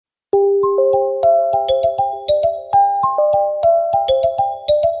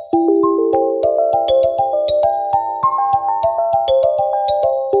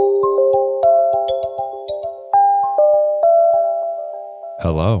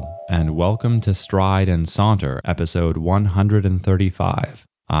Hello, and welcome to Stride and Saunter, episode 135.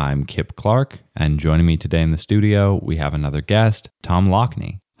 I'm Kip Clark, and joining me today in the studio, we have another guest, Tom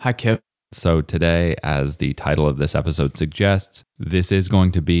Lockney. Hi, Kip. So today, as the title of this episode suggests, this is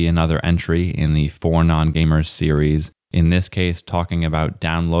going to be another entry in the For Non-Gamers series, in this case talking about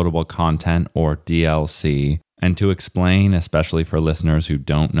downloadable content or DLC. And to explain, especially for listeners who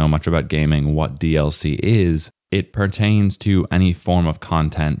don't know much about gaming, what DLC is, it pertains to any form of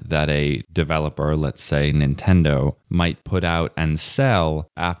content that a developer, let's say Nintendo, might put out and sell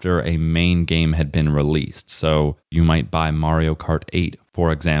after a main game had been released. So you might buy Mario Kart 8,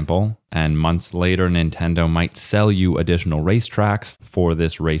 for example, and months later Nintendo might sell you additional racetracks for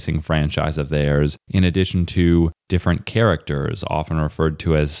this racing franchise of theirs, in addition to different characters, often referred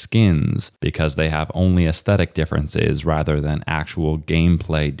to as skins, because they have only aesthetic differences rather than actual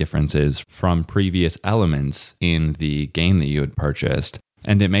gameplay differences from previous elements in the game that you had purchased.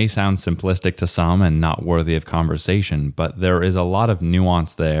 And it may sound simplistic to some and not worthy of conversation, but there is a lot of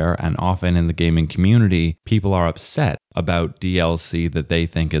nuance there, and often in the gaming community, people are upset about DLC that they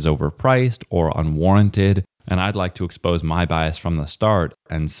think is overpriced or unwarranted. And I'd like to expose my bias from the start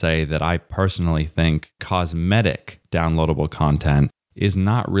and say that I personally think cosmetic downloadable content is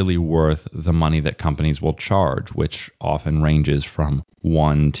not really worth the money that companies will charge, which often ranges from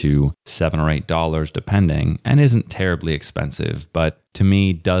 $1 to $7 or $8 depending, and isn't terribly expensive, but to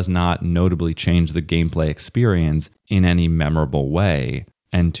me does not notably change the gameplay experience in any memorable way.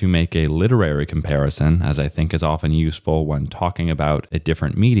 And to make a literary comparison, as I think is often useful when talking about a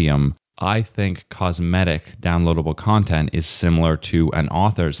different medium, I think cosmetic downloadable content is similar to an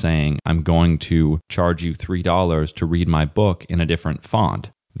author saying, I'm going to charge you $3 to read my book in a different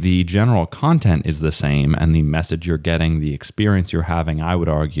font. The general content is the same, and the message you're getting, the experience you're having, I would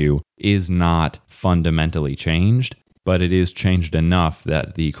argue, is not fundamentally changed, but it is changed enough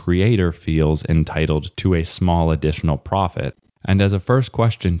that the creator feels entitled to a small additional profit. And as a first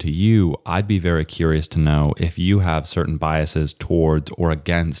question to you, I'd be very curious to know if you have certain biases towards or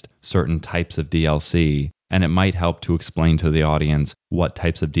against certain types of DLC, and it might help to explain to the audience what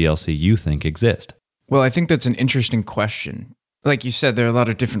types of DLC you think exist. Well, I think that's an interesting question. Like you said, there are a lot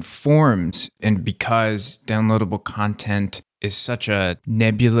of different forms, and because downloadable content is such a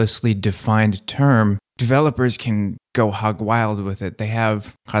nebulously defined term, developers can go hog wild with it. They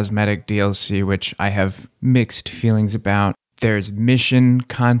have cosmetic DLC, which I have mixed feelings about. There's mission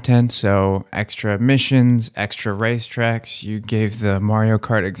content, so extra missions, extra racetracks. You gave the Mario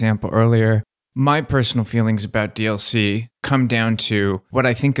Kart example earlier. My personal feelings about DLC come down to what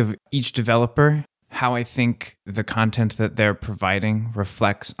I think of each developer, how I think the content that they're providing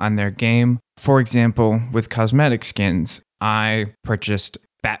reflects on their game. For example, with cosmetic skins, I purchased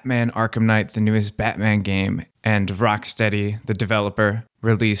Batman Arkham Knight, the newest Batman game, and Rocksteady, the developer,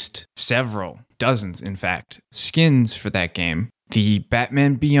 released dozens, in fact, skins for that game. The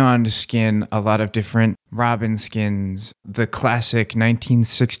Batman Beyond skin, a lot of different Robin skins, the classic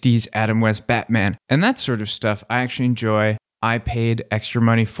 1960s Adam West Batman, and that sort of stuff I actually enjoy. I paid extra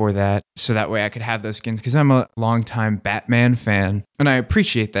money for that, so that way I could have those skins, because I'm a longtime Batman fan, and I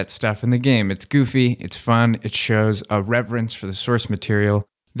appreciate that stuff in the game. It's goofy, it's fun, it shows a reverence for the source material.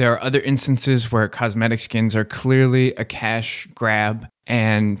 There are other instances where cosmetic skins are clearly a cash grab.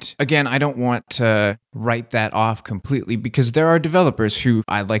 And again, I don't want to write that off completely, because there are developers who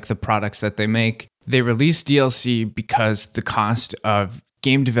I like the products that they make. They release DLC because the cost of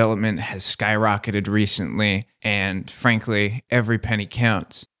game development has skyrocketed recently, and frankly, every penny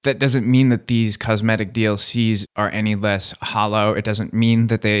counts. That doesn't mean that these cosmetic DLCs are any less hollow. It doesn't mean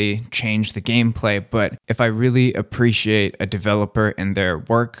that they change the gameplay, but if I really appreciate a developer and their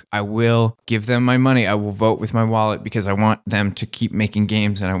work, I will give them my money. I will vote with my wallet, because I want them to keep making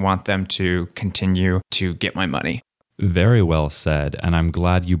games and I want them to continue to get my money. Very well said, and I'm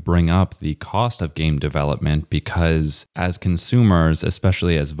glad you bring up the cost of game development, because as consumers,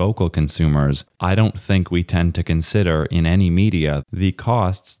 especially as vocal consumers, I don't think we tend to consider in any media the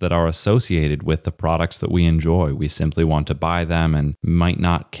costs that are associated with the products that we enjoy. We simply want to buy them and might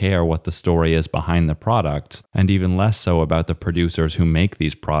not care what the story is behind the products, and even less so about the producers who make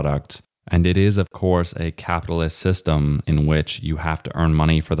these products. And it is, of course, a capitalist system in which you have to earn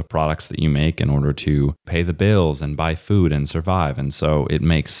money for the products that you make in order to pay the bills and buy food and survive. And so it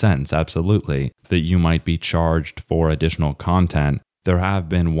makes sense, absolutely, that you might be charged for additional content. There have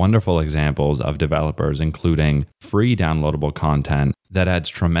been wonderful examples of developers, including free downloadable content that adds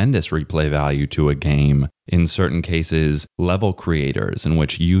tremendous replay value to a game in certain cases, level creators, in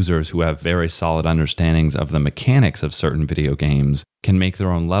which users who have very solid understandings of the mechanics of certain video games can make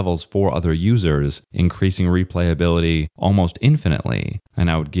their own levels for other users, increasing replayability almost infinitely. And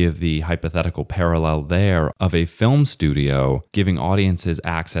I would give the hypothetical parallel there of a film studio giving audiences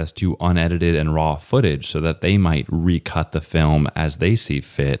access to unedited and raw footage so that they might recut the film as they see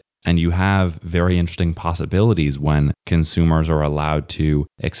fit. And you have very interesting possibilities when consumers are allowed to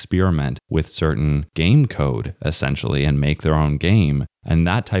experiment with certain game code, essentially, and make their own game. And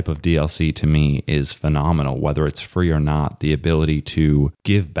that type of DLC to me is phenomenal, whether it's free or not. The ability to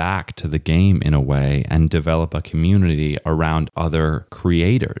give back to the game in a way and develop a community around other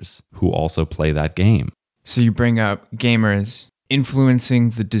creators who also play that game. So you bring up gamers influencing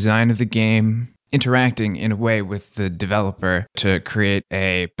the design of the game, interacting in a way with the developer to create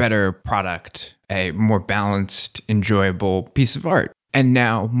a better product, a more balanced, enjoyable piece of art. And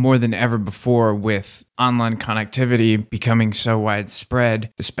now, more than ever before, with online connectivity becoming so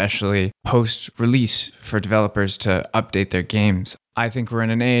widespread, especially post-release for developers to update their games, I think we're in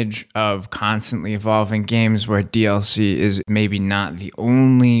an age of constantly evolving games where DLC is maybe not the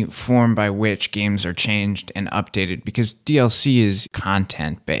only form by which games are changed and updated, because DLC is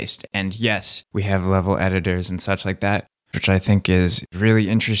content-based. And yes, we have level editors and such like that, which I think is really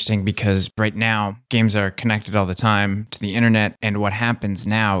interesting because right now games are connected all the time to the internet. And what happens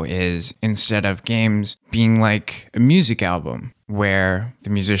now is instead of games being like a music album where the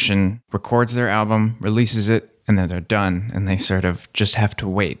musician records their album, releases it, and then they're done, and they sort of just have to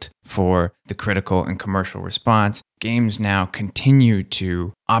wait for the critical and commercial response. Games now continue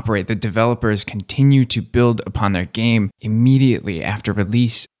to operate. The developers continue to build upon their game immediately after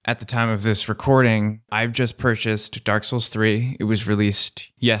release. At the time of this recording, I've just purchased Dark Souls 3. It was released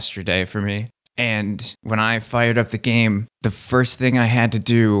yesterday for me. And when I fired up the game, the first thing I had to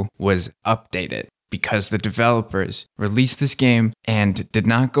do was update it, because the developers released this game and did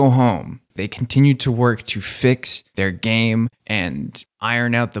not go home. They continued to work to fix their game and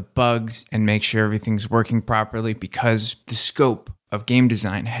iron out the bugs and make sure everything's working properly, because the scope of game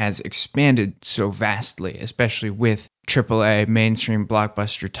design has expanded so vastly, especially with AAA mainstream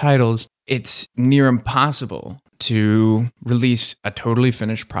blockbuster titles. It's near impossible to release a totally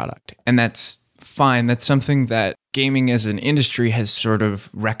finished product. And that's fine. That's something that gaming as an industry has sort of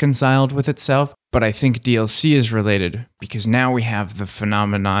reconciled with itself. But I think DLC is related because now we have the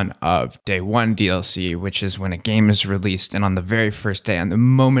phenomenon of day one DLC, which is when a game is released and on the very first day, on the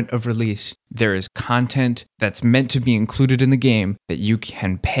moment of release, there is content that's meant to be included in the game that you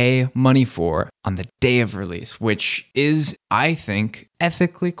can pay money for on the day of release, which is, I think,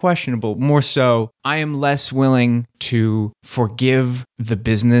 ethically questionable. More so, I am less willing to forgive the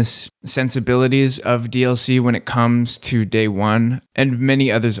business sensibilities of DLC when it comes to day one, and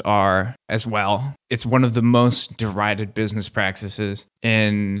many others are as well. It's one of the most derided business practices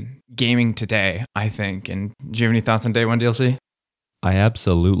in gaming today, I think. And do you have any thoughts on day one DLC? I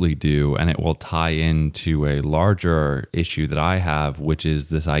absolutely do, and it will tie into a larger issue that I have, which is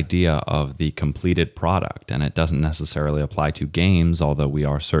this idea of the completed product. And it doesn't necessarily apply to games, although we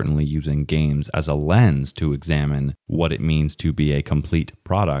are certainly using games as a lens to examine what it means to be a complete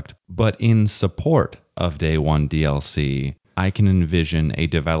product. But in support of day one DLC, I can envision a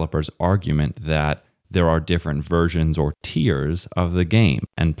developer's argument that there are different versions or tiers of the game,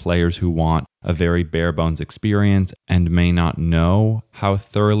 and players who want a very bare bones experience and may not know how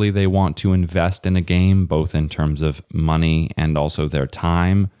thoroughly they want to invest in a game, both in terms of money and also their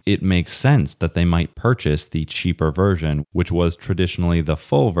time, it makes sense that they might purchase the cheaper version, which was traditionally the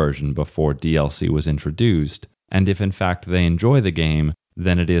full version before DLC was introduced. And if in fact they enjoy the game,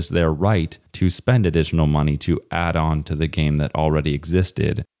 then it is their right to spend additional money to add on to the game that already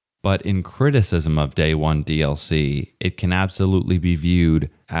existed. But in criticism of day one DLC, it can absolutely be viewed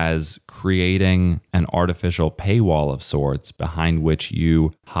as creating an artificial paywall of sorts behind which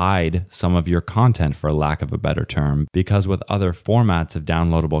you hide some of your content, for lack of a better term, because with other formats of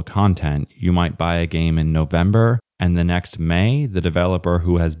downloadable content, you might buy a game in November, and the next May, the developer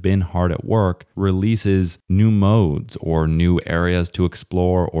who has been hard at work releases new modes or new areas to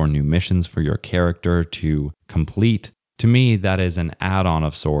explore or new missions for your character to complete. To me, that is an add-on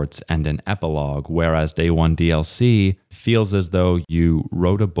of sorts and an epilogue, whereas day one DLC feels as though you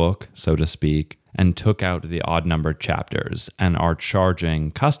wrote a book, so to speak, and took out the odd-numbered chapters and are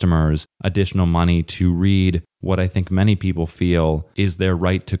charging customers additional money to read what I think many people feel is their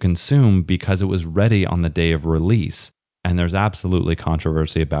right to consume because it was ready on the day of release. And there's absolutely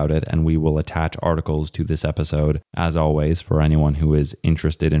controversy about it, and we will attach articles to this episode, as always, for anyone who is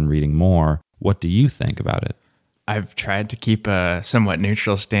interested in reading more. What do you think about it? I've tried to keep a somewhat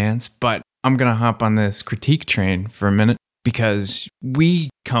neutral stance, but I'm going to hop on this critique train for a minute because we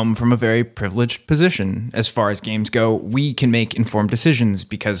come from a very privileged position. As far as games go, we can make informed decisions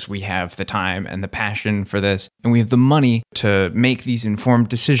because we have the time and the passion for this, and we have the money to make these informed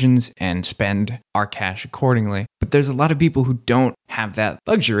decisions and spend our cash accordingly. But there's a lot of people who don't have that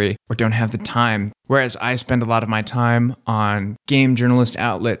luxury or don't have the time, whereas I spend a lot of my time on game journalist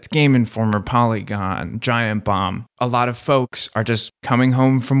outlets, Game Informer, Polygon, Giant Bomb. A lot of folks are just coming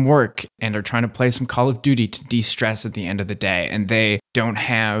home from work and are trying to play some Call of Duty to de-stress at the end of the day, and they don't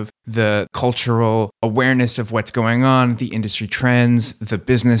have the cultural awareness of what's going on, the industry trends, the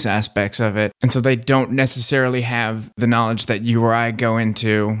business aspects of it. And so they don't necessarily have the knowledge that you or I go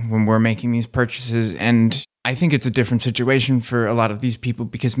into when we're making these purchases. And I think it's a different situation for a lot of these people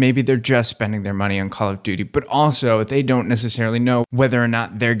because maybe they're just spending their money on Call of Duty, but also they don't necessarily know whether or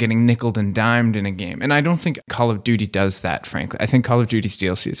not they're getting nickeled and dimed in a game. And I don't think Call of Duty does that, frankly. I think Call of Duty's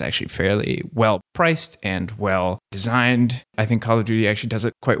DLC is actually fairly well priced and well designed. I think Call of Duty actually does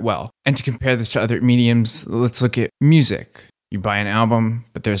it quite well. And to compare this to other mediums, let's look at music. You buy an album,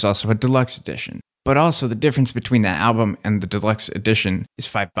 but there's also a deluxe edition. But also the difference between that album and the deluxe edition is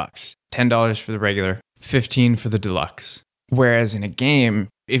 $5. $10 for the regular, $15 for the deluxe. Whereas in a game,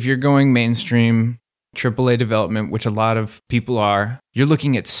 if you're going mainstream, AAA development, which a lot of people are, you're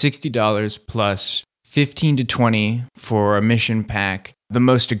looking at $60 plus $15 to $20 for a mission pack. The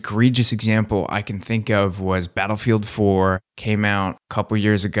most egregious example I can think of was Battlefield 4, came out a couple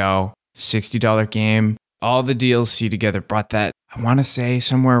years ago, $60 game. All the DLC together brought that, I want to say,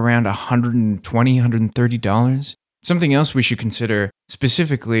 somewhere around $120, $130. Something else we should consider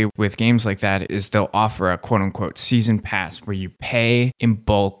specifically with games like that is they'll offer a quote-unquote season pass where you pay in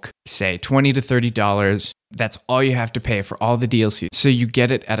bulk, say $20 to $30. That's all you have to pay for all the DLC. So you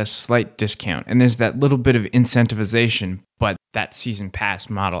get it at a slight discount. And there's that little bit of incentivization, but that season pass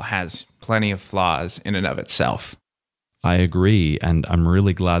model has plenty of flaws in and of itself. I agree, and I'm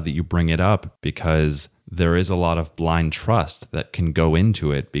really glad that you bring it up because there is a lot of blind trust that can go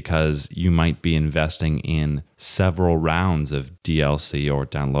into it because you might be investing in several rounds of DLC or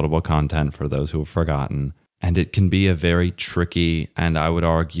downloadable content for those who have forgotten. And it can be a very tricky and I would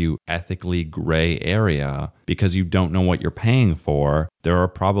argue ethically gray area because you don't know what you're paying for. There are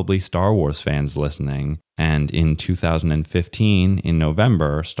probably Star Wars fans listening. And in 2015, in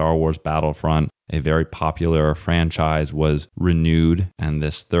November, Star Wars Battlefront, a very popular franchise, was renewed, and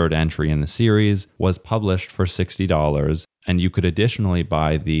this third entry in the series was published for $60. And you could additionally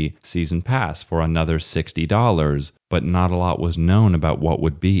buy the season pass for another $60, but not a lot was known about what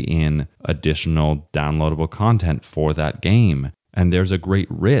would be in additional downloadable content for that game. And there's a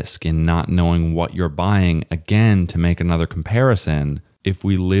great risk in not knowing what you're buying. Again, to make another comparison, if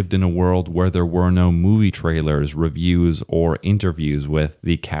we lived in a world where there were no movie trailers, reviews, or interviews with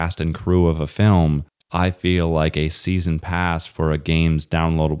the cast and crew of a film, I feel like a season pass for a game's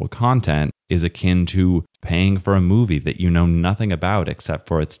downloadable content is akin to paying for a movie that you know nothing about except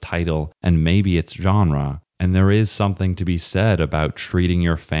for its title and maybe its genre. And there is something to be said about treating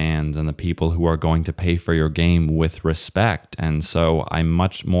your fans and the people who are going to pay for your game with respect. And so I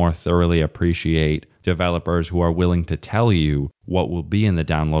much more thoroughly appreciate developers who are willing to tell you what will be in the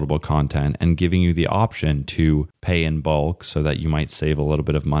downloadable content and giving you the option to pay in bulk so that you might save a little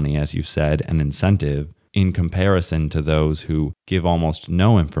bit of money, as you said, an incentive, in comparison to those who give almost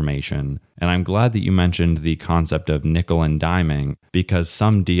no information. And I'm glad that you mentioned the concept of nickel and diming because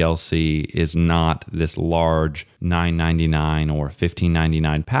some DLC is not this large $9.99 or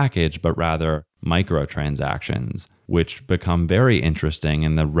 $15.99 package, but rather microtransactions, which become very interesting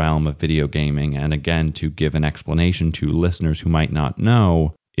in the realm of video gaming. And again, to give an explanation to listeners who might not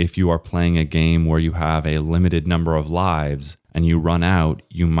know, if you are playing a game where you have a limited number of lives and you run out,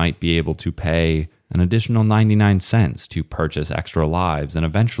 you might be able to pay an additional 99 cents to purchase extra lives, and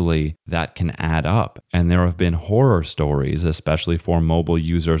eventually that can add up. And there have been horror stories, especially for mobile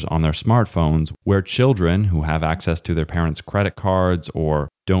users on their smartphones, where children who have access to their parents' credit cards or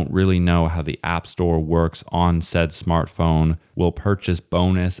don't really know how the App Store works on said smartphone will purchase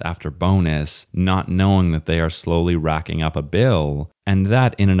bonus after bonus, not knowing that they are slowly racking up a bill. And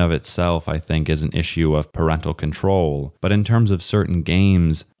that in and of itself, I think, is an issue of parental control. But in terms of certain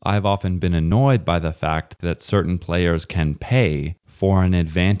games, I've often been annoyed by the fact that certain players can pay for an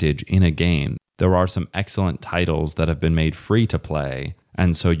advantage in a game. There are some excellent titles that have been made free to play,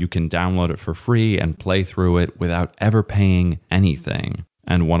 and so you can download it for free and play through it without ever paying anything.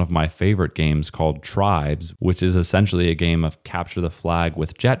 And one of my favorite games called Tribes, which is essentially a game of capture the flag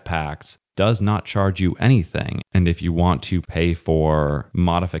with jetpacks, does not charge you anything. And if you want to pay for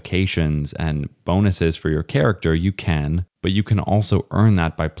modifications and bonuses for your character, you can. But you can also earn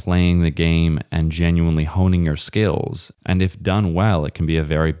that by playing the game and genuinely honing your skills. And if done well, it can be a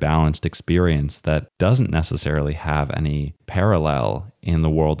very balanced experience that doesn't necessarily have any parallel in the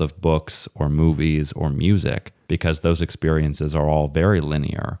world of books or movies or music, because those experiences are all very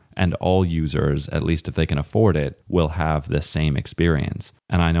linear, and all users, at least if they can afford it, will have the same experience.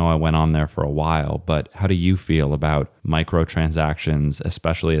 And I know I went on there for a while, but how do you feel about microtransactions,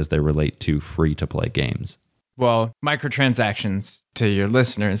 especially as they relate to free-to-play games? Well, microtransactions, to your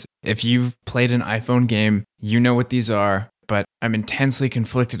listeners, if you've played an iPhone game, you know what these are. But I'm intensely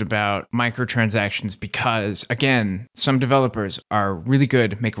conflicted about microtransactions because, again, some developers are really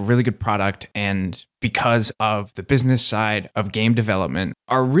good, make a really good product, and because of the business side of game development,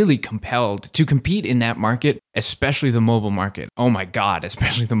 are really compelled to compete in that market, especially the mobile market. Oh my God,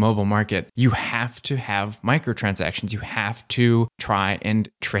 especially the mobile market. You have to have microtransactions. You have to try and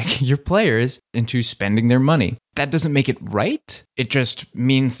trick your players into spending their money. That doesn't make it right. It just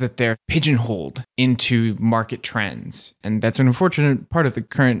means that they're pigeonholed into market trends. And that's an unfortunate part of the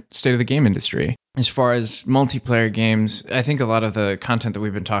current state of the game industry. As far as multiplayer games, I think a lot of the content that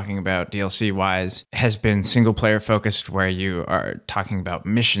we've been talking about DLC-wise has been single-player focused, where you are talking about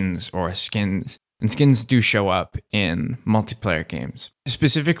missions or skins. And skins do show up in multiplayer games.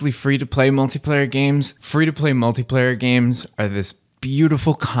 Specifically free-to-play multiplayer games. Free-to-play multiplayer games are this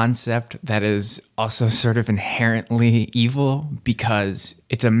beautiful concept that is also sort of inherently evil, because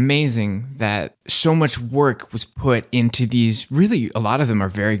it's amazing that so much work was put into these. Really, a lot of them are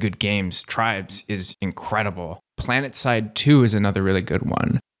very good games. Tribes is incredible. PlanetSide 2 is another really good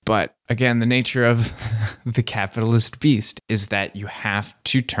one. But again, the nature of the capitalist beast is that you have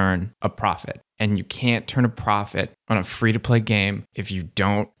to turn a profit. And you can't turn a profit on a free-to-play game if you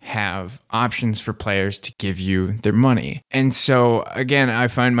don't have options for players to give you their money. And so, again, I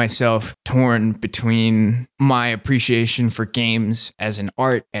find myself torn between my appreciation for games as an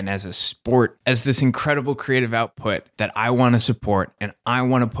art and as a sport, as this incredible creative output that I want to support and I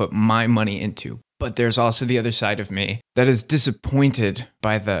want to put my money into. But there's also the other side of me that is disappointed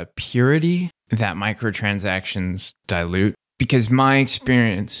by the purity that microtransactions dilute. Because my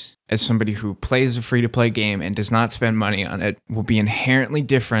experience as somebody who plays a free-to-play game and does not spend money on it will be inherently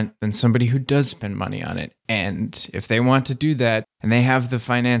different than somebody who does spend money on it. And if they want to do that and they have the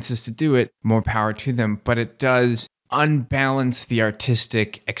finances to do it, more power to them. But it does unbalance the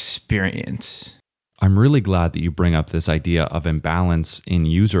artistic experience. I'm really glad that you bring up this idea of imbalance in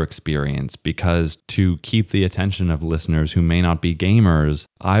user experience, because to keep the attention of listeners who may not be gamers,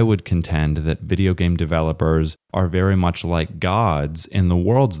 I would contend that video game developers are very much like gods in the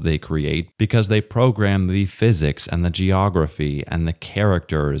worlds they create, because they program the physics and the geography and the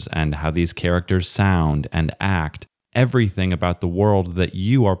characters and how these characters sound and act, everything about the world that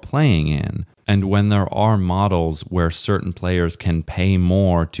you are playing in. And when there are models where certain players can pay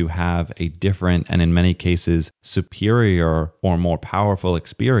more to have a different and in many cases superior or more powerful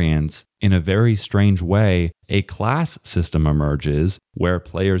experience, in a very strange way, a class system emerges where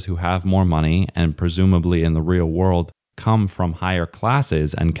players who have more money and presumably in the real world come from higher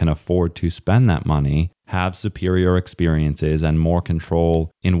classes and can afford to spend that money, have superior experiences and more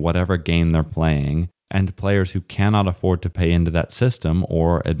control in whatever game they're playing. And players who cannot afford to pay into that system,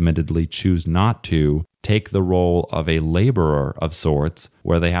 or admittedly choose not to, take the role of a laborer of sorts,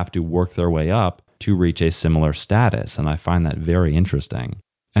 where they have to work their way up to reach a similar status. And I find that very interesting.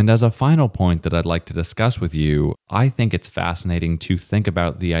 And as a final point that I'd like to discuss with you, I think it's fascinating to think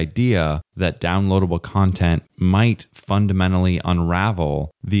about the idea that downloadable content might fundamentally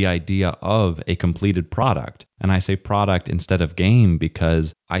unravel the idea of a completed product. And I say product instead of game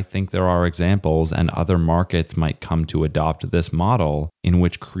because I think there are examples, and other markets might come to adopt this model, in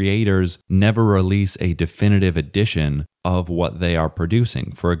which creators never release a definitive edition of what they are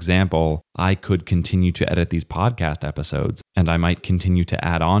producing. For example, I could continue to edit these podcast episodes, and I might continue to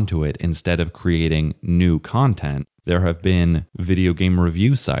add on to it instead of creating new content. There have been video game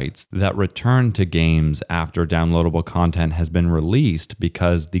review sites that return to games after downloadable content has been released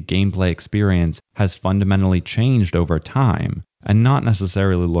because the gameplay experience has fundamentally changed over time. And not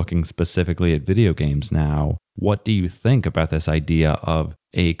necessarily looking specifically at video games now, what do you think about this idea of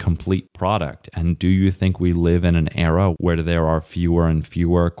a complete product? And do you think we live in an era where there are fewer and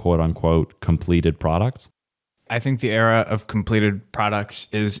fewer quote-unquote completed products? I think the era of completed products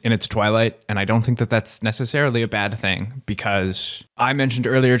is in its twilight, and I don't think that that's necessarily a bad thing, because I mentioned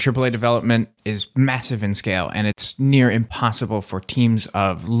earlier AAA development is massive in scale, and it's near impossible for teams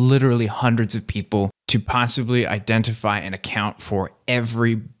of literally hundreds of people to possibly identify and account for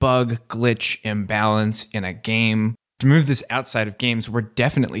every bug, glitch, imbalance in a game. To move this outside of games, we're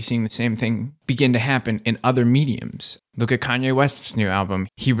definitely seeing the same thing begin to happen in other mediums. Look at Kanye West's new album.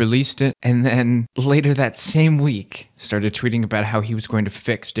 He released it and then later that same week started tweeting about how he was going to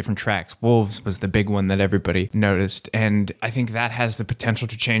fix different tracks. Wolves was the big one that everybody noticed. And I think that has the potential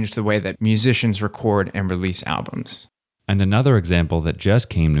to change the way that musicians record and release albums. And another example that just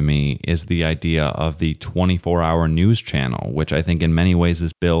came to me is the idea of the 24-hour news channel, which I think in many ways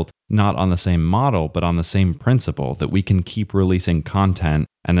is built not on the same model, but on the same principle that we can keep releasing content.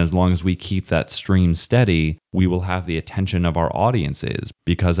 And as long as we keep that stream steady, we will have the attention of our audiences,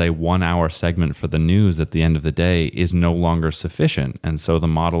 because a 1-hour segment for the news at the end of the day is no longer sufficient. And so the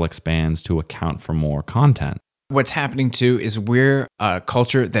model expands to account for more content. What's happening too is we're a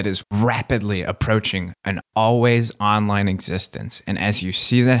culture that is rapidly approaching an always online existence. And as you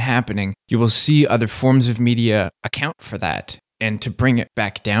see that happening, you will see other forms of media account for that. And to bring it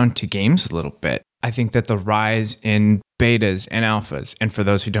back down to games a little bit, I think that the rise in betas and alphas, and for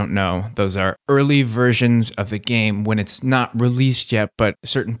those who don't know, those are early versions of the game when it's not released yet, but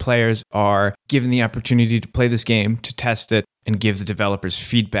certain players are given the opportunity to play this game, to test it, and give the developers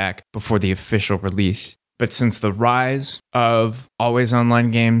feedback before the official release. But since the rise of always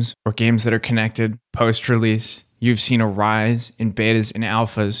online games or games that are connected post-release, you've seen a rise in betas and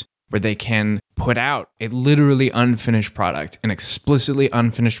alphas where they can put out a literally unfinished product, an explicitly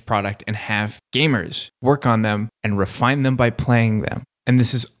unfinished product, and have gamers work on them and refine them by playing them. And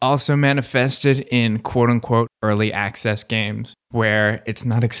this is also manifested in quote-unquote early access games, where it's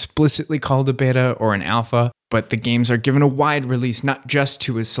not explicitly called a beta or an alpha, but the games are given a wide release, not just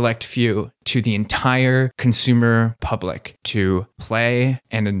to a select few, to the entire consumer public to play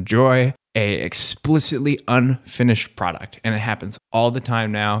and enjoy a explicitly unfinished product. And it happens all the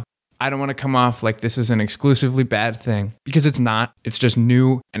time now. I don't want to come off like this is an exclusively bad thing, because it's not. It's just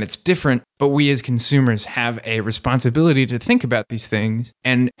new and it's different. But we as consumers have a responsibility to think about these things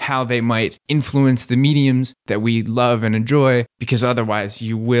and how they might influence the mediums that we love and enjoy, because otherwise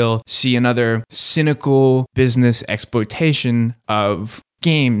you will see another cynical business exploitation of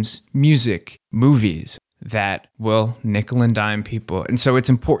games, music, movies that will nickel and dime people. And so it's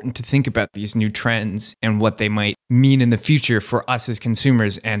important to think about these new trends and what they might mean in the future for us as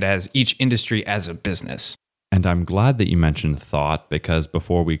consumers and as each industry as a business. And I'm glad that you mentioned thought, because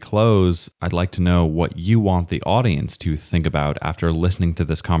before we close, I'd like to know what you want the audience to think about after listening to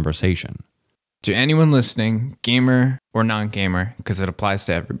this conversation. To anyone listening, gamer or non-gamer, because it applies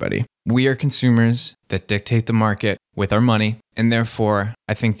to everybody, we are consumers that dictate the market with our money, and therefore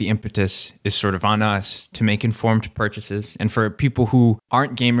I think the impetus is sort of on us to make informed purchases. And for people who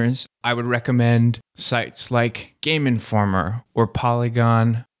aren't gamers, I would recommend sites like Game Informer or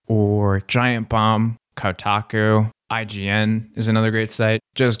Polygon or Giant Bomb, Kotaku. IGN is another great site.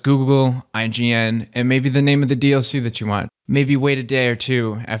 Just Google IGN and maybe the name of the DLC that you want. Maybe wait a day or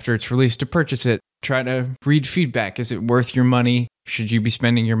two after it's released to purchase it. Try to read feedback. Is it worth your money? Should you be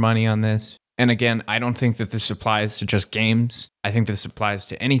spending your money on this? And again, I don't think that this applies to just games. I think this applies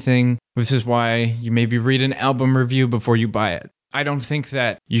to anything. This is why you maybe read an album review before you buy it. I don't think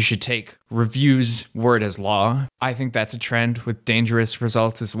that you should take reviews' word as law. I think that's a trend with dangerous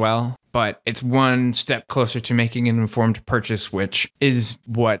results as well. But it's one step closer to making an informed purchase, which is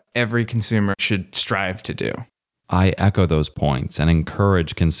what every consumer should strive to do. I echo those points and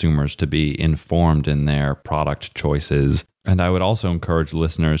encourage consumers to be informed in their product choices. And I would also encourage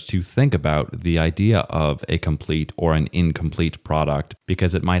listeners to think about the idea of a complete or an incomplete product,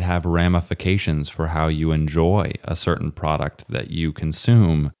 because it might have ramifications for how you enjoy a certain product that you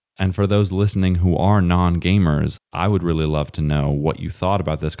consume. And for those listening who are non-gamers, I would really love to know what you thought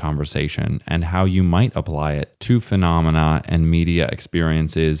about this conversation and how you might apply it to phenomena and media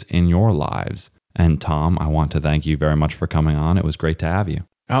experiences in your lives. And Tom, I want to thank you very much for coming on. It was great to have you.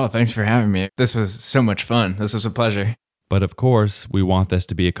 Oh, thanks for having me. This was so much fun. This was a pleasure. But of course, we want this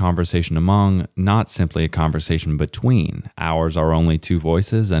to be a conversation among, not simply a conversation between. Ours are only two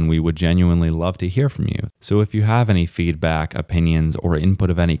voices, and we would genuinely love to hear from you. So if you have any feedback, opinions, or input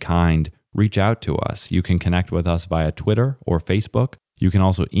of any kind, reach out to us. You can connect with us via Twitter or Facebook. You can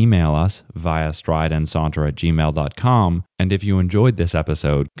also email us via strideandsaunter@gmail.com. And if you enjoyed this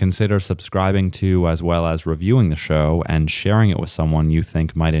episode, consider subscribing to, as well as reviewing the show and sharing it with someone you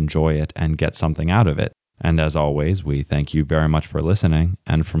think might enjoy it and get something out of it. And as always, we thank you very much for listening.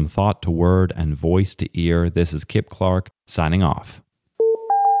 And from thought to word and voice to ear, this is Kip Clark signing off.